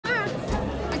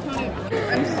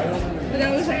But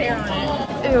that was her hair on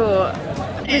it. Ew.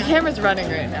 The camera's running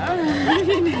right now.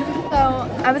 So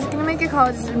I was gonna make a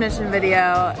college admission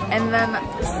video, and then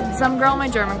some girl in my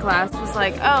German class was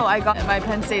like, oh, I got my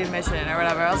Penn State admission or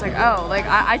whatever. I was like, oh, like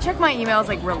I check my emails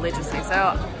like religiously,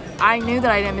 so I knew that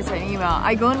I didn't miss an email.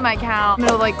 I go into my account,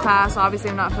 middle of like class, obviously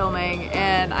I'm not filming,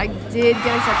 and I did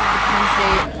get accepted to Penn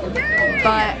State,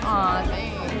 but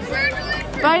thanks.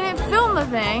 But I didn't film the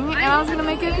thing, and I was gonna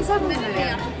make an acceptance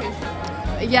video.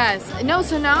 Yes. No,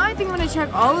 so now I think I'm gonna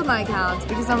check all of my accounts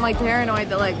because I'm like paranoid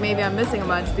that like maybe I'm missing a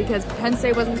bunch because Penn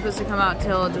State wasn't supposed to come out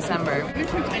till December.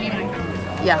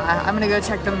 Yeah, I'm gonna go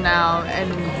check them now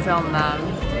and film them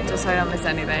just so I don't miss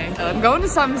anything. So I'm going to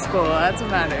some school, that's what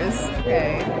matters.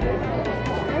 Okay.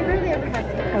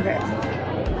 Okay.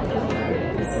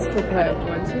 This is for Pep.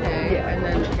 One today, yeah. And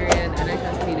then period,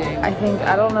 NHS meeting.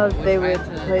 I don't know if they would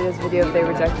play this video if they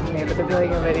rejected me, but they're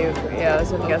playing a video. Yeah,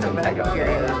 so I'm guessing back up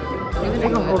here. It's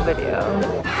like a whole video.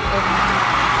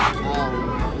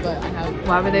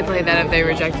 Why would they play that if they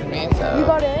rejected me? So You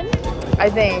got in? I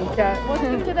think. Yeah. Let's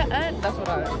get to the end. That's what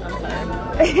I'm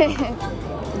sorry.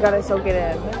 You gotta soak it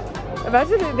in.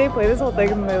 Imagine if they play this whole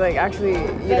thing and they like actually,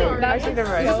 you know, actually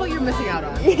never right. That's what you're missing out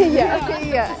on. Yeah.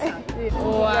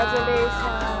 Wow.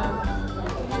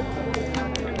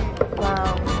 Congratulations.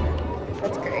 Wow.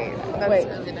 That's great. That's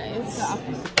really nice.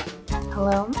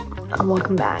 Hello, and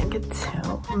welcome back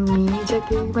to me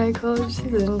checking my college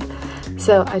seasons.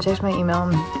 So I checked my email.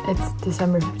 It's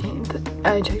December 15th.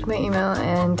 I checked my email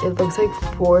and it looks like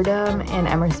Fordham and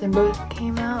Emerson both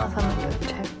came out. So I'm gonna go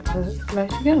check those. I'm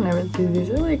actually gonna never do these.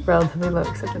 Are like relatively low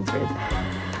acceptance rates.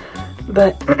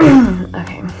 But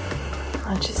okay,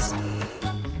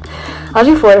 I'll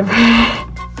do Fordham.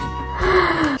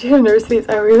 Universities.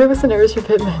 I really was nervous for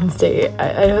Penn State.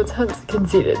 I know it sounds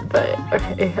conceited, but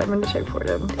okay, I'm gonna check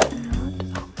Fordham.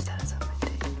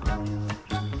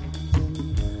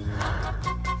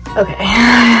 Okay.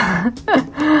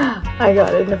 I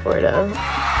got into Fordham.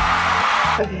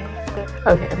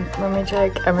 Okay, let me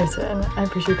check Emerson. I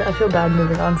appreciate that. I feel bad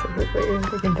moving on so quickly.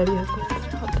 The confetti has been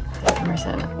stopped.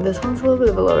 Emerson. This one's a little bit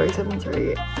of a lower acceptance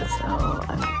rate, so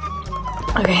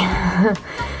okay.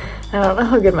 I don't know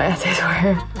how good my essays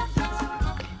were.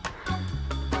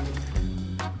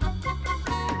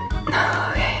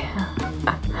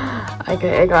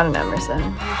 Okay, I got an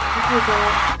Emerson.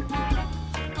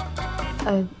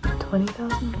 A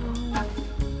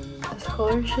 $20,000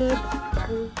 scholarship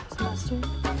per semester.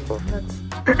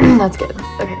 That's good.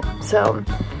 Okay, so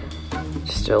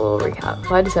just do a little recap.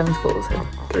 Applied to 7 schools, I have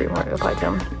 3 more to apply to,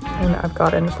 and I've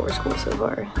got into 4 schools so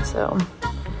far. So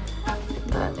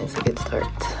that is a good start.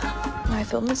 I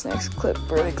filmed this next clip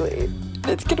really late.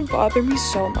 It's gonna bother me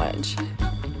so much.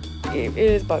 It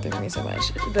is bothering me so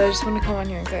much, but I just want to come on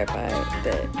here and clarify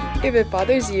that if it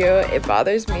bothers you, it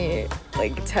bothers me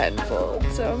like tenfold,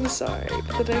 so I'm sorry,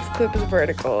 but the next clip is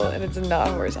vertical and it's not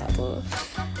horizontal,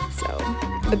 so,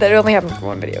 but that only happened for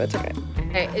one video, it's okay.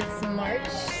 Okay, it's March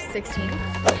 16th,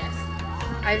 yes.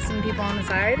 I have some people on the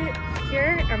side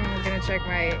here. I'm gonna check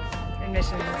my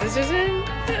admissions decision.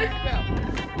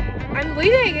 I'm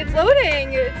waiting, it's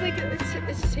loading. It's like,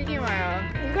 it's just taking a while.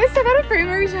 You guys step out of frame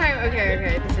every time.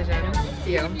 Okay, decision.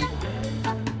 You.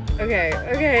 Okay.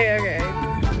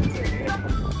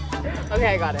 Okay,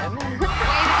 I got in.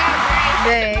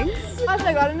 Thanks. Plus,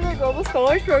 I got into the Global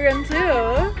Scholars Program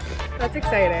too. That's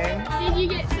exciting. Did you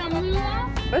get some moolah?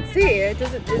 Let's see. Is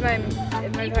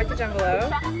my package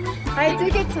envelope? I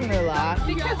did get some moolah.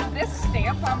 Because this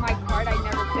stamp on my card, I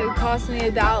never put. It cost me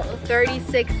about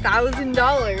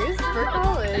 $36,000 for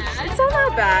college. It's not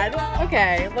that bad.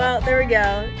 Okay, well there we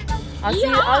go. I'll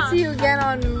see you again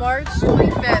on March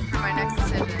 25th for my next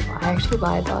decision. I actually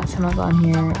lied the last time I was on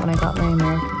here when I got my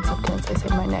American acceptance. I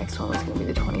said my next one was gonna be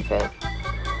the 25th,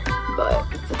 but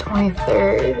it's the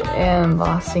 23rd, and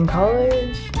Boston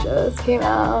College just came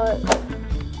out.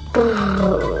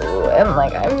 Ooh, and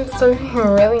like I'm starting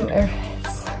really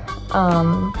nervous.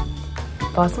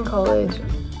 Boston College,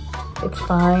 it's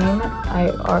fine.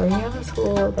 I already have a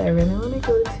school that I really want to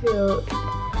go to.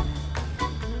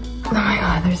 Oh my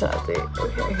god, there's an update.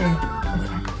 Okay, it's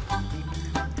fine.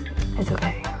 It's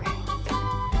okay,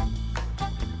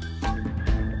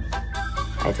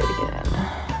 I did get in.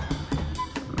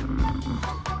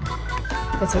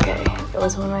 It's okay. It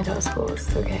was one of my top schools.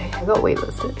 It's okay. I got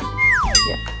waitlisted.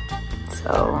 Yeah.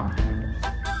 So,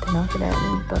 did not get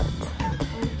in, but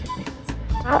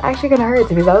not actually gonna hurt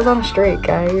because I was on a streak.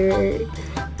 I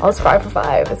was 5 for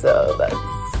 5, so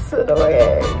that's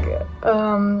annoying.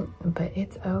 But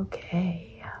it's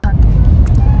okay.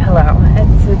 Hello,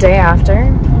 it's the day after.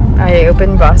 I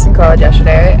opened Boston College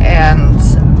yesterday, and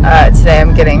today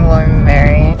I'm getting my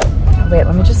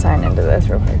into this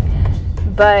real quick.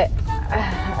 But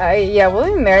yeah,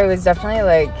 William & Mary was definitely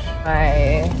like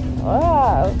my,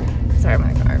 sorry,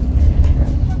 my car.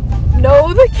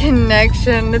 No, the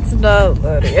connection, it's not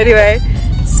loading. Anyway,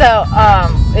 so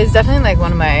it's definitely like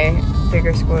one of my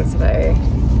bigger schools that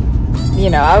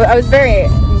I was very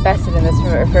invested in this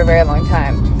for a very long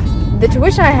time. The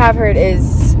tuition I have heard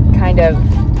is kind of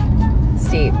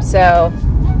steep, so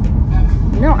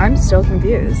no, I'm still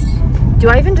confused. Do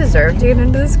I even deserve to get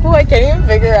into this school? I can't even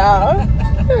figure out.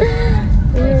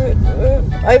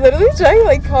 I literally tried to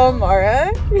like call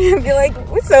Mara and be like,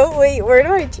 so wait, where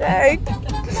do I check?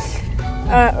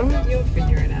 You'll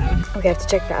figure it out. Okay, I have to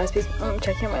check fast because I'm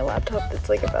checking on my laptop that's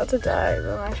like about to die.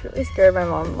 I'm actually really scared my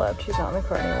mom left. She's not in the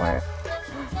car anymore.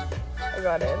 I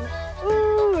got in.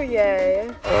 Oh, yay.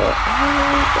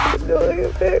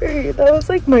 That was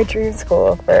like my dream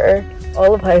school for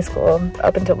all of high school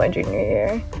up until my junior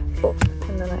year.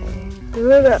 And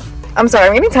then I'm sorry,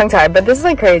 I'm getting tongue-tied, but this is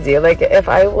like crazy. Like if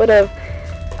I would have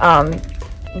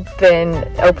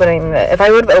if I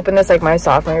would have opened this like my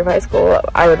sophomore year of high school,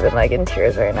 I would have been like in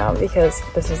tears right now because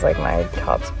this is like my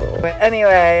top school. But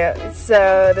anyway,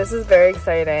 so this is very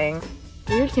exciting.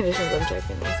 Weird conditions I'm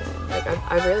checking this in. Like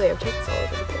I really have checked this all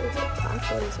over the place.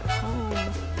 Actually, it's at home,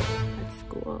 at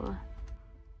school.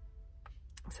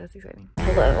 So that's exciting.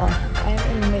 Hello,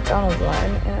 I'm in McDonald's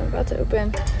line and I'm about to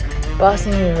open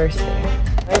Boston University. I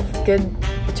have good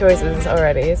choices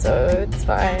already, so it's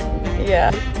fine.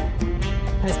 Yeah.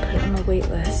 I just put it on the wait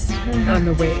list. On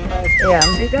the wait list? Yeah.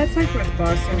 See, that's like with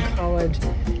Boston College.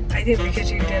 I think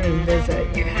because you didn't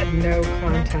visit, you had no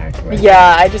contact with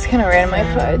Yeah, I just kind of ran my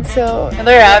foot, so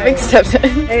they're having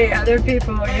acceptance. Hey, other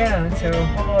people, yeah, so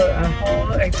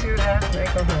a two halves make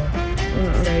a whole.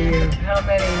 So you, how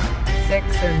many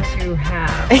 6 and 2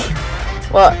 halves?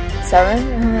 What, 7?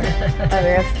 I think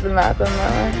that's the math on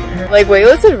that one. Like,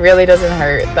 waitlisted really doesn't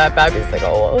hurt that bad because like,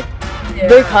 oh, well. Yeah.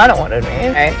 They kind of wanted me.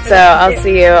 Okay, so I'll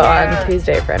see you on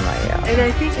Tuesday for NYU. And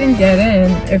I think you can get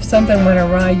in. If something went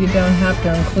awry, you don't have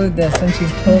to include this since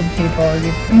you've told people.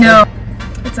 No,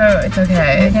 it's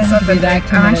okay. You don't have to be that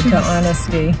committed to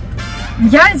honesty.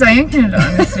 Yes, I am committed to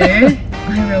honesty.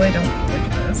 I really don't like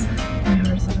this. My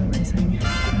heart is racing.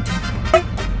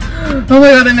 Oh my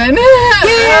god, I'm in.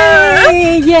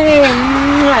 Yay! Yay!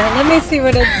 Let me see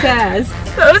what it says.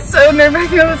 That was so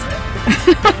nerve-wracking.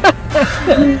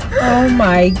 Oh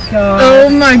my god. Oh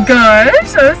my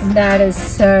gosh. That is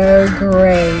so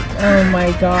great. Oh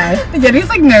my god. Yeah, he's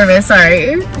like nervous,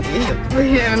 sorry. Look at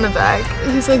him in the back.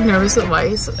 He's like nervous and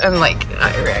white and like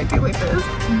I reacting like this.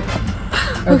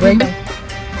 Okay.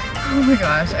 Oh my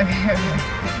gosh. Okay.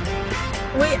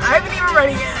 Wait, I haven't even read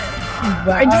it yet.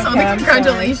 Well, I just saw the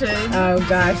congratulations. Oh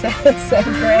gosh, that is so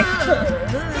great.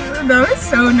 That was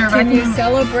so nerve-wracking. Can you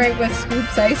celebrate with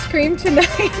Scoops ice cream tonight?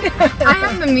 I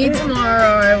have the meet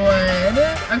tomorrow, I would.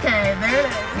 Okay, there it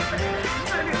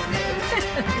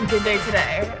is. Good day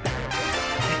today.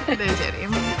 There's Eddie.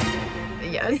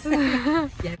 Yes.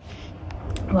 Yeah.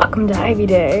 Welcome to Ivy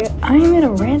Day. I'm in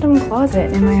a random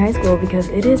closet in my high school because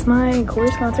it is my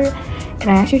course concert. And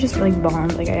I actually just like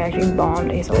bombed. Like I actually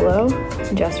bombed a solo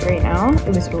just right now.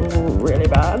 It was really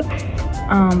bad.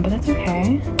 But that's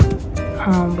okay.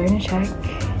 We're gonna check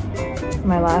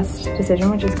my last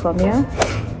decision, which is Columbia.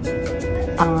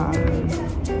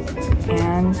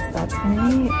 And that's gonna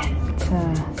be it. So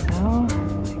I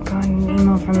got an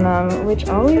email from them, which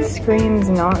always screams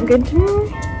not good to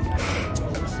me.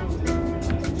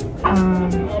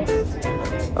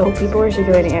 Oh, people were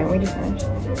circulating it. We just finished.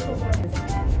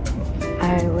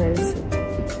 I was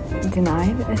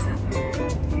denied.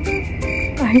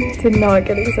 I did not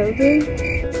get accepted.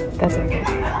 That's okay.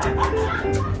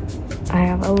 I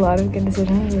have a lot of good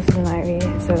decisions. This is an Ivy,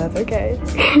 so that's okay.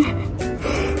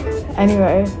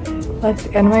 Anyway, let's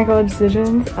end my college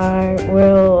decisions. I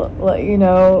will let you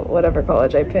know whatever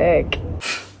college I pick.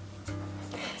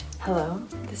 Hello,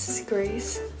 this is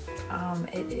Grace.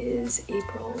 It is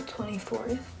April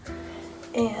 24th.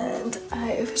 And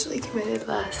I officially committed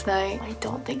last night. I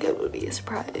don't think it would be a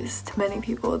surprise to many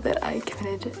people that I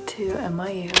committed to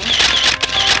NYU.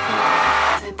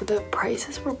 The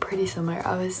prices were pretty similar.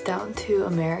 I was down to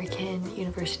American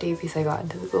University because I got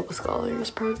into the Global Scholars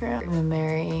program, William &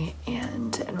 Mary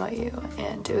and NYU,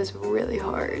 and it was really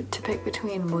hard to pick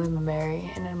between William &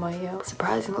 Mary and NYU.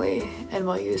 Surprisingly,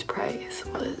 NYU's price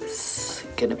was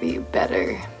gonna be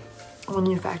better when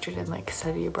you factored in like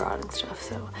study abroad and stuff,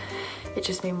 so it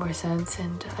just made more sense,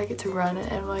 and I get to run at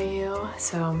NYU,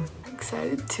 so I'm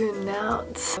excited to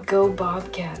announce Go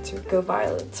Bobcats or Go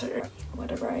Violets or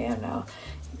whatever I am now.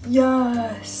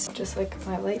 Yes! Just like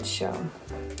my light show.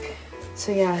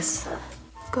 So yes,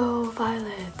 Go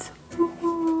Violets!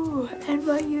 Woo!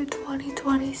 NYU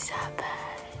 2027.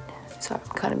 Sorry, I'm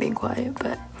kind of being quiet,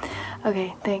 but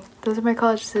okay, thanks. Those are my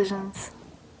college decisions.